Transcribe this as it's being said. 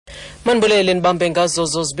Manibulele nibambe ngazo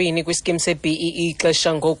zozibini kwiskim se-BEE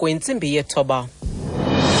ixesha ngoku intsimbi yethoba.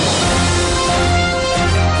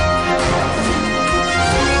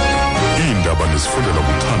 Iindaba nezifundela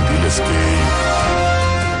kuthambile sikeyi.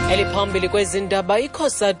 Eliphambili kwezindaba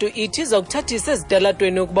iCosatu ithi iza kuthathisa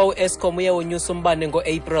ezitalatweni ukuba uEskom uyawonyusa umbane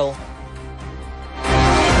ngo-April.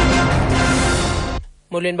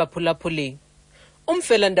 Molweni baphulaphuli.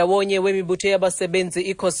 Umfelandawonye wemibutho yabasebenzi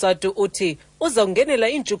iCosatu uthi uza kungenela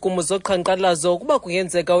iintshukumo zoqhankqalazo ukuba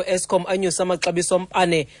kungenzeka uEskom anyuse amaxabiso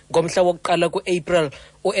ombane ngomhla wokuqala kuApril.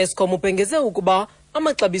 uEskom ubhengeze ukuba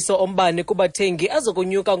amaxabiso ombane kubathengi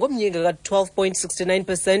azokunyuka ngomyinga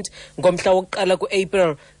ka-12.69% ngomhla wokuqala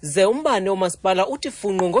kuApril, ze umbane omasipala uthi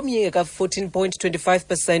funqu ngomyinga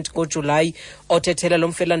ka-14.25% ngoJulayi. Othethela lo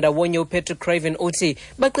mfelandawonye uPatrick Craven uthi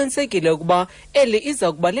baqinisekile ukuba eli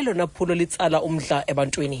iza kuba lelona phulo litsala umdla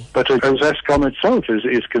ebantwini. But as Eskom itself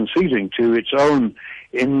is conceding to its own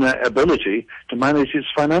inability to manage its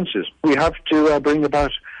finances, we have to bring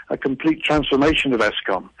about a complete transformation of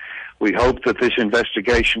Eskom. We hope that this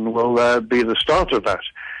investigation will be the start of that,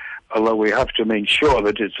 although we have to make sure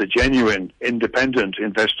that it's a genuine, independent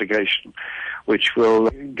investigation which will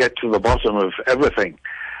get to the bottom of everything,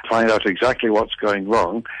 find out exactly what's going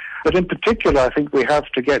wrong. But in particular, I think we have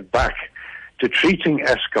to get back to treating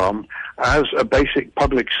Eskom as a basic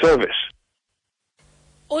public service.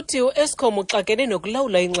 Uthi uEskom uxakene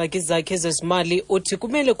nokulawula ingxaki zakhe zezimali, uthi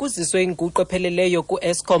kumele kuziswe inguqu epheleleyo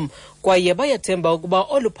kuEskom kwaye bayathemba ukuba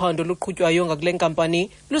oluphando luqhutywayo ngakule nkampani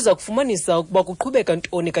luza kufumanisa ukuba kuqhubeka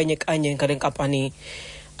ntoni kanye ngale nkampani.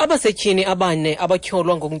 Abasetyhini abaNe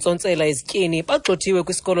abatyholwa ngoku ntsontsela ezityeni bagxothiwe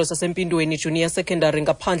kwisikolo saseMpindweni Junior Secondary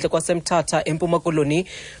ngaphandle kwase Mthatha eMpuma Koloni.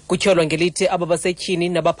 Kutyholwa ngelithi abasetyhini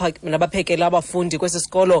nabaphekela abafundi kwesi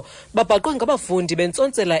sikolo babhaqwe ngabafundi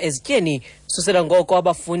bentsontsela ezityeni. Susela ngoko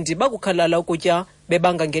abafundi bakukhalala ukutya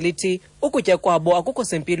bebanga ngelithi ukutya kwabo akukho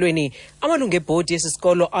sempilweni. Amalungu ebhodi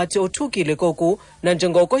yesisikolo athi othukile koku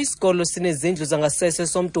nanjengoko isikolo sinezindlu zangasese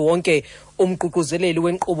somntu wonke. Umququzeleli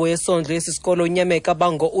wenkqubo yesondlo yesisikolo uNyameka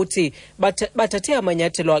Bango uthi bathathe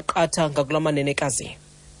amanyathelo aqatha ngakulamanenekazi.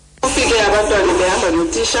 Ufike abantwana behamba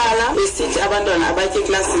notishala besithi abantwana abatye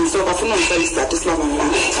eklasini so bafuna umcela isizathu esibabanga.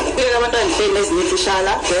 Ufike abantwana ndihleli nezinye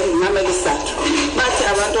itishala then ngimamela isizathu. Bathi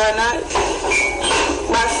abantwana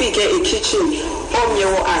bafike ekitchen omnye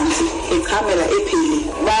wo-anti echamela ephili.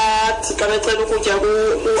 Bathi xa becela ukutya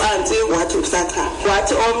ku-anti wathi usakha.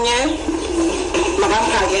 Wathi omnye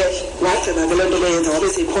makamphakele wagqiba ke loo nto beyenza wabe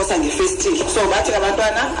seyiphosa ngefestile. So bathi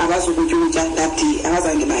abantwana abazukutya ukutya that day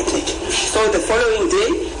abazange batye. So the following day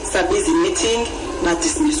sabiza meeting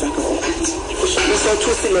badismisswa ke o-anti.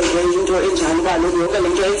 Usothusile nje into enjalo uba lokhu yonke le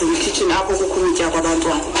nto yenza ekitchen apho kukho ukutya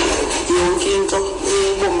kwabantwana. Yonke into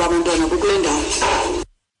ubomi babantwana kukule ndawo.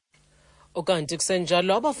 Okanti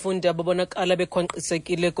kusenjalo abafundi ababonakala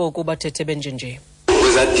bekhwanqisekile koku bathethe benjenje.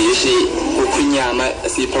 Kwezadishi kukho inyama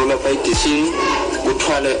siyiphawula pha edishini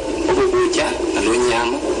kuthwale ukutya nalo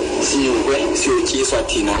nyama siyukwe siyotyiswa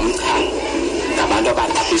thina umchamo ngabantu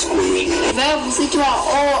abadala esikolweni. Veve sithiwa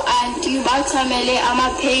anti bachamele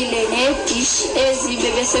amapheyile nedish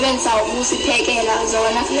ezibebesebenzisa ukusiphekela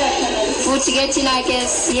zona. Futhi ke thina ke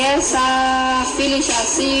siye safilisha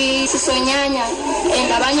sisonyanya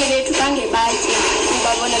and abanye bethu kange batye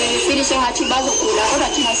kuba bona bebefilishe ngathi bazogula kodwa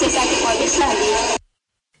thina sesakhe kwabehlangile.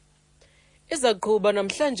 Izaqhuba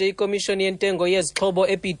namhlanje ikomishoni yentengo yezixhobo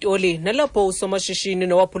ePitoli nalapho usomashishini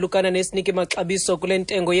nowaphulukana nesiniki maxabiso kule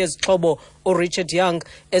ntengo yezixhobo uRichard Young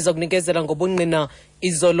eza kunikezela ngobungqina.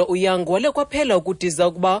 Izolo uYoung wale kwaphela ukudiza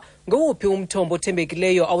ukuba ngowuphi umthombo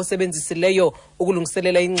othembekileyo awusebenzisileyo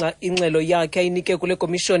ukulungiselela ingxelo yakhe ayinike kule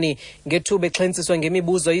komishoni. Ngethuba exhentsiswa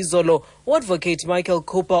ngemibuzo izolo, uadvocate Michael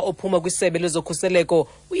Cooper ophuma kwisebe lezokhuseleko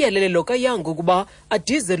uyalele lo kaYoung ukuba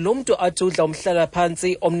adize lo mntu athi udla umhlala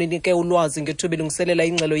phantsi omninike ulwazi ngethuba ilungiselela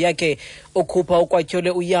ingxelo yakhe. Ucooper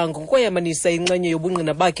ukwatyhole uYoung ngokuyamanisa inxenye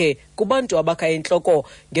yobungqina bakhe kubantu abakha entloko.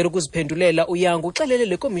 Ngerukuziphendulela uYoung uxelele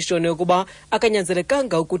le komishoni ukuba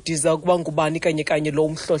akanyanzelekanga ukudiza ukuba ngubani kanye lo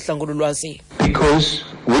umhlohla ngolu lwazi. Because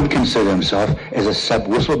would consider himself as a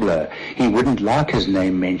sub-whistleblower. He wouldn't like his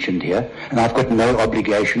name mentioned here, and I've got no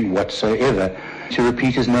obligation whatsoever to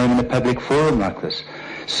repeat his name in a public forum like this.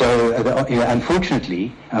 So,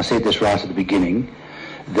 unfortunately, I said this right at the beginning,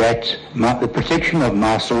 that the protection of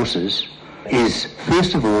my sources is,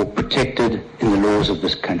 first of all, protected in the laws of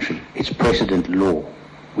this country. It's precedent law.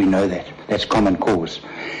 We know that. That's common cause.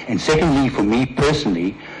 And secondly, for me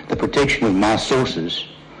personally, the protection of my sources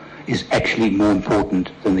is actually more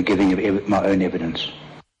important than the giving of my own evidence.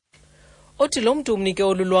 Uthi lo mntu umnike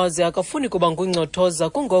olu lwazi akafuni kuba nguncothoza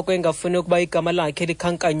kungoko engafuni ukuba igama lakhe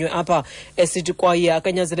likhankanywe apha, esithi kwaye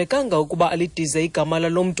akanyanzelekanga ukuba alidize igama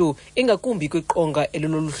lalo mntu ingakumbi kwiqonga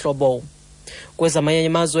elilolu hlobo. Kwezamanye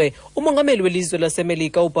amazwe, umongameli welizwe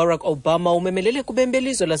laseMelika uBarack Obama umemelele kubembe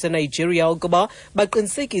elizwe laseNigeria ukuba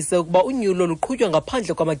baqinisekise ukuba unyulo luqhutywa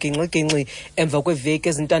ngaphandle kwamagingxi-gingxi. Emva kweveki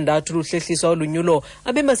ezintandathu luhlehliswa olunyulo,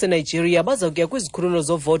 abemaseNigeria baza kuya kwizikhululo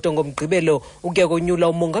zovoto ngomgqibelo ukuya konyula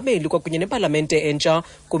umongameli kwakunye nepalamente entsha.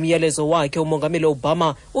 Kumyalezo wakhe, umongameli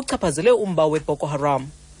Obama uchaphazele umba weBoko Haram.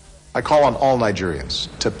 I call on all Nigerians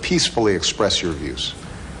to peacefully express your views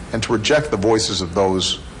and to reject the voices of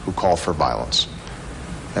those who call for violence.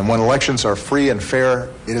 And when elections are free and fair,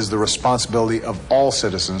 it is the responsibility of all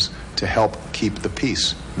citizens to help keep the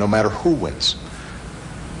peace, no matter who wins.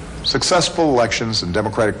 Successful elections and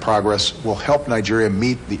democratic progress will help Nigeria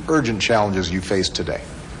meet the urgent challenges you face today.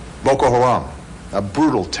 Boko Haram, a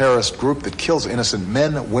brutal terrorist group that kills innocent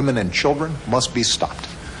men, women, and children, must be stopped.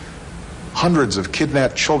 Hundreds of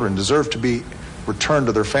kidnapped children deserve to be returned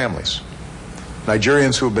to their families.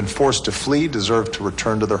 Nigerians who have been forced to flee deserve to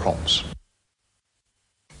return to their homes.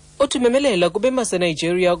 Umemelela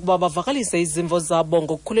kubemaseNigeria ukuba bavakalise izimvo zabo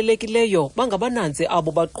ngokukhululekileyo bangabananzi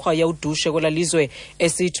abo baqhwaya udushe kwelalizwe,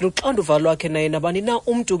 esithi luxanduva lwakhe naye nabani na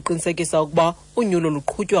umntu uqinisekisa ukuba unyulo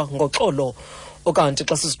luqhutywa ngoxolo. Okanti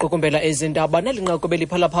xa siziqukumbela ezi ndaba nalinqaku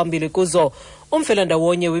beliphala phambili kuzo,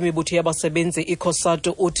 Umfelandawonye wemibutho yabasebenzi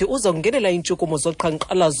iCosatu uthi uza kungenela iintshukumo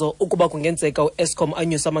zoqhankqalazo ukuba kungenzeka uEskom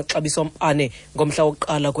anyuse amaxabiso ombane ngomhla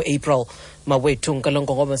wokuqala kwi-April. Mawethu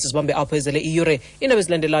nkalongongoma sizibambe apho ezele iyure indaba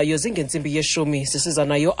ezilandelayo zingentsimbi 10 sisiza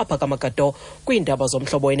nayo apha kaMagado kwiindaba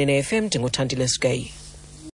zomhlobo eNene FM. Ndinguthandile Skay.